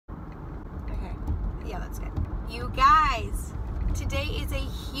Yeah, that's good. You guys, today is a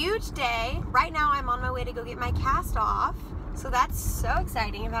huge day. Right now I'm on my way to go get my cast off. So that's so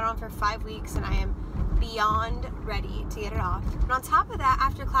exciting. I've had it on for 5 weeks and I am beyond ready to get it off. And on top of that,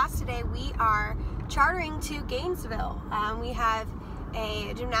 after class today, we are chartering to Gainesville. We have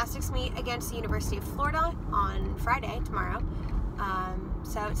a gymnastics meet against the University of Florida on Friday, tomorrow.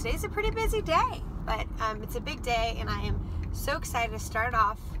 So today's a pretty busy day, but it's a big day and I am so excited to start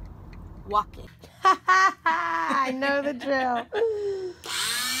off walking. I know the drill.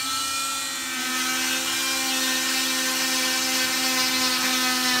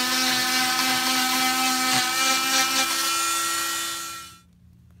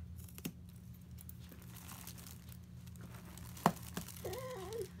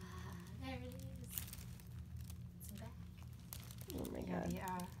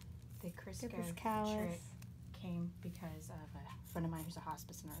 The Crisco this trick came because of a friend of mine who's a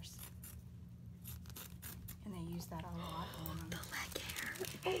hospice nurse. And they use that a lot on the leg hair.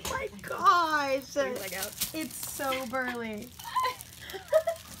 Oh my gosh. It's so burly.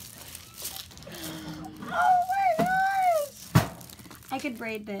 Oh my gosh. I could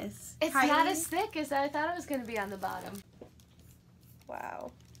braid this. It's not as thick as I thought it was going to be on the bottom.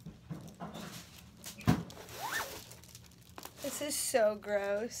 Wow. This is so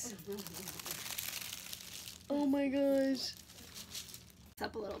gross. Oh my gosh. It's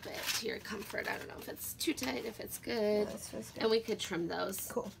up a little bit to your comfort. I don't know if it's too tight, if it's good. No, good. And we could trim those.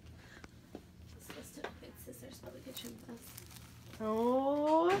 Cool. Let's do scissors, but we could trim those.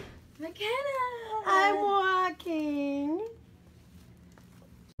 Oh. McKenna! I'm walking.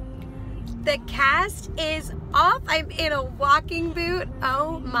 The cast is off. I'm in a walking boot.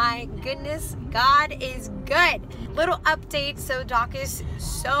 Oh my goodness, God is good. Little update, so Doc is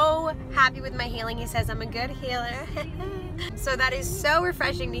so happy with my healing. He says I'm a good healer. So that is so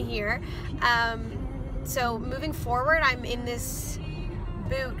refreshing to hear. So moving forward, I'm in this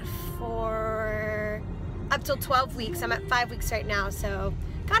boot for up till 12 weeks. I'm at 5 weeks right now, so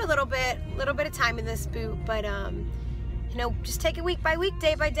got a little bit of time in this boot, but you know, just take it week by week,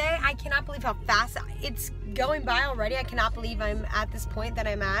 day by day. I cannot believe how fast it's going by already. I cannot believe I'm at this point that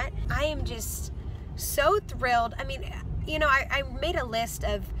I'm at. I am just so thrilled. I mean, you know, I made a list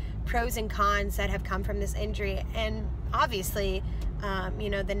of pros and cons that have come from this injury, and obviously, you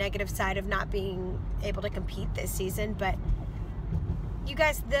know, the negative side of not being able to compete this season. But you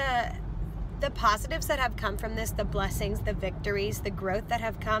guys, the positives that have come from this, the blessings, the victories, the growth that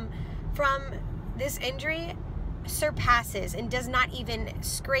have come from this injury surpasses and does not even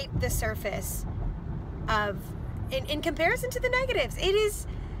scrape the surface of in comparison to the negatives. It is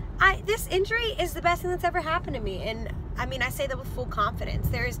this injury is the best thing that's ever happened to me, and I mean, I say that with full confidence.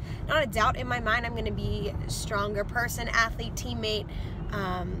 There is not a doubt in my mind I'm going to be a stronger person, athlete, teammate,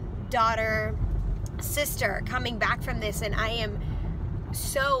 daughter, sister coming back from this, and I am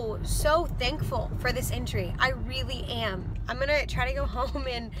so thankful for this injury. I really am. I'm gonna try to go home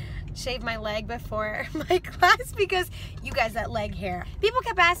and shave my leg before my class because you guys, that leg hair. People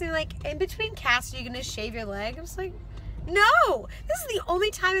kept asking me, like, in between casts, are you gonna shave your leg? I was like, no. This is the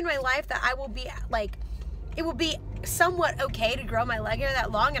only time in my life that I will be like, it will be somewhat okay to grow my leg hair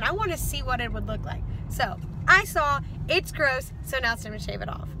that long, and I want to see what it would look like. So I saw it's gross, so now it's time to shave it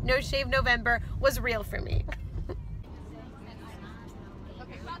off. No Shave November was real for me.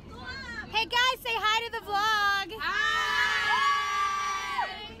 Hey guys, say hi to the vlog. Hi.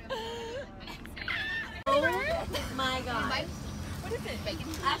 Oh my God. What is it? Bacon?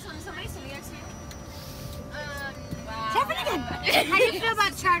 Somebody sitting next to you. Tiffany again. How do you feel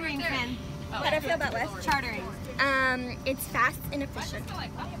about chartering, Finn? How do I feel about what? Chartering. It's fast and efficient.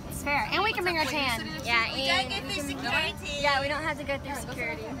 It's fair. And we can bring our tan. Yeah, and we can, yeah, we don't have to go through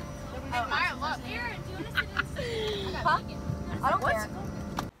security. Huh? I don't care.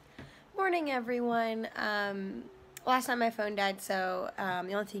 Morning, everyone. Last night my phone died, so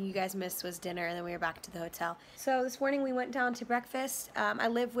the only thing you guys missed was dinner, and then we were back to the hotel. So this morning we went down to breakfast. I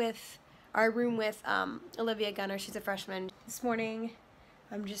live with, our room with Olivia Gunner. She's a freshman. This morning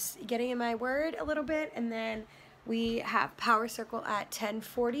I'm just getting in my word a little bit, and then we have Power Circle at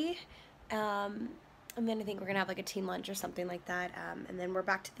 10:40. And then I think we're gonna have like a team lunch or something like that. And then we're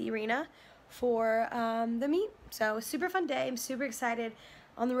back to the arena for the meet. So super fun day. I'm super excited.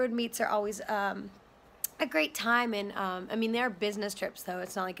 On the road meets are always a great time, and I mean, they're business trips though.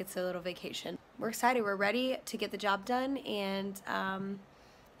 It's not like it's a little vacation. We're excited. We're ready to get the job done, and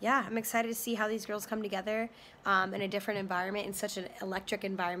yeah, I'm excited to see how these girls come together in a different environment, in such an electric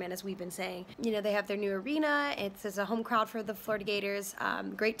environment, as we've been saying. You know, they have their new arena. It's a home crowd for the Florida Gators.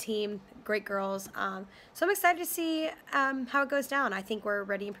 Great team, great girls. So I'm excited to see how it goes down. I think we're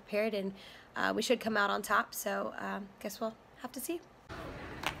ready and prepared, and we should come out on top. So guess we'll have to see.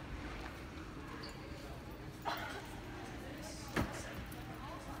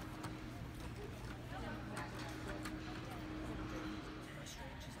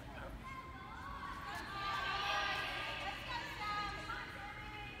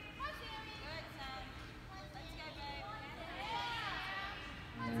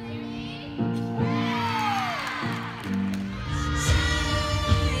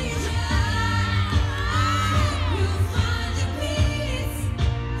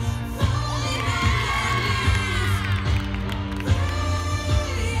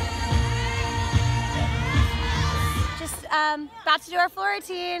 About to do our floor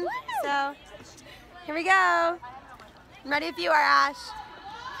routine, so here we go. I'm ready if you are, Ash.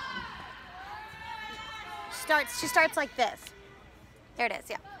 She starts like this. There it is,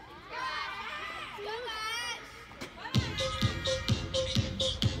 yeah.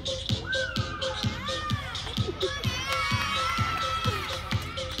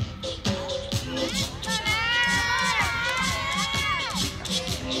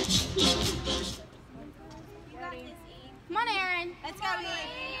 Come on, Aaron. Let's go, Eve.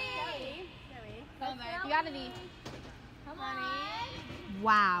 You gotta be. Come on, Eve.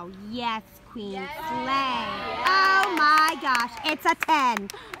 Wow, yes, Queen. Yes. Slay. Oh my gosh, it's a 10.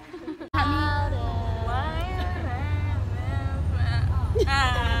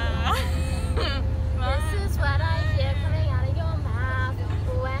 This is what I hear coming out of your mouth.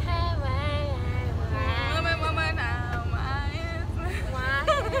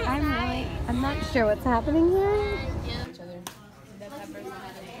 I'm not sure what's happening here.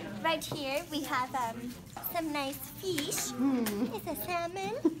 Right here we have some nice fish. It's a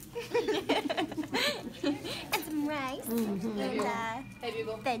salmon. And some rice. And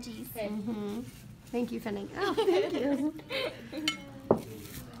veggies. Thank you, Finning. Oh, thank you.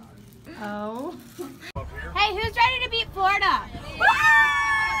 Oh. Hey, who's ready to beat Florida?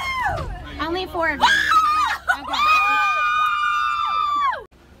 Woo! Only 4 of you. Okay.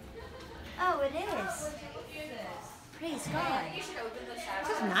 Oh, it is. Praise God. This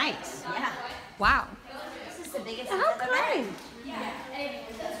is nice. Yeah. Wow. This is the biggest How kind.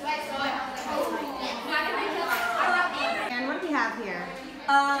 And what do we have here? We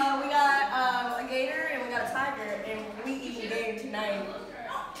got a gator and we got a tiger, and we eating gator tonight.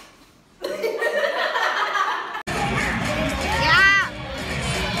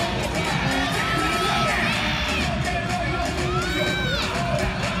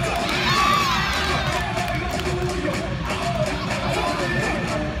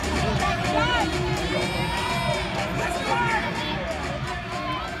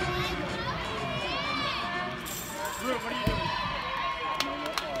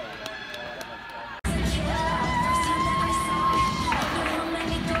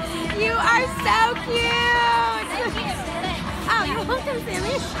 You are so cute! Oh, you're welcome,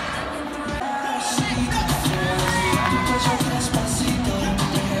 Sammy.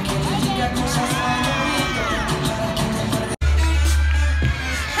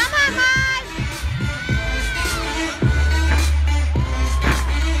 Come on, Mom!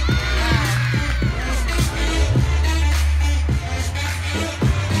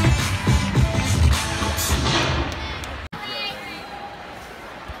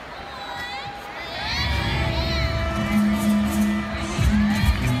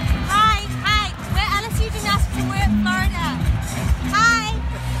 Hi, we're LSU Gymnastics and we're in Florida. Hi,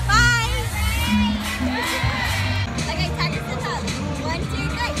 bye. Okay, take it to the top. 1, 2,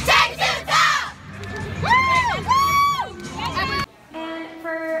 3. Take it to the top! And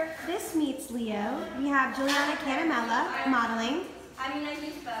for this meets Leo, we have Juliana Canamella modeling.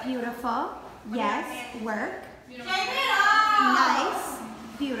 Beautiful. Yes, work. Nice.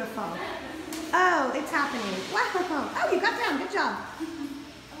 Beautiful. Oh, it's happening. Wow. Oh, you got down. Good job.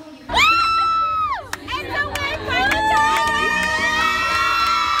 And so we're final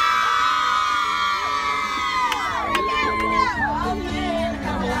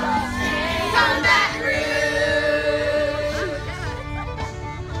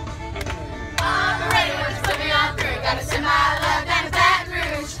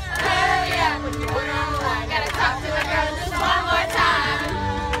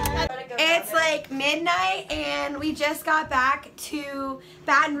It's like midnight and we just got back to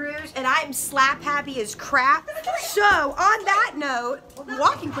Baton Rouge and I'm slap happy as crap. So on that note,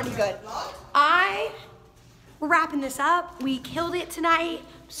 walking pretty good. We're wrapping this up. We killed it tonight.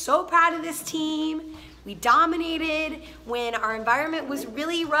 so proud of this team. We dominated when our environment was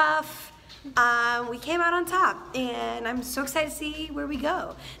really rough. We came out on top, and I'm so excited to see where we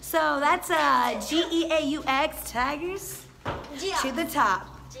go. So that's GEAUX Tigers to the top.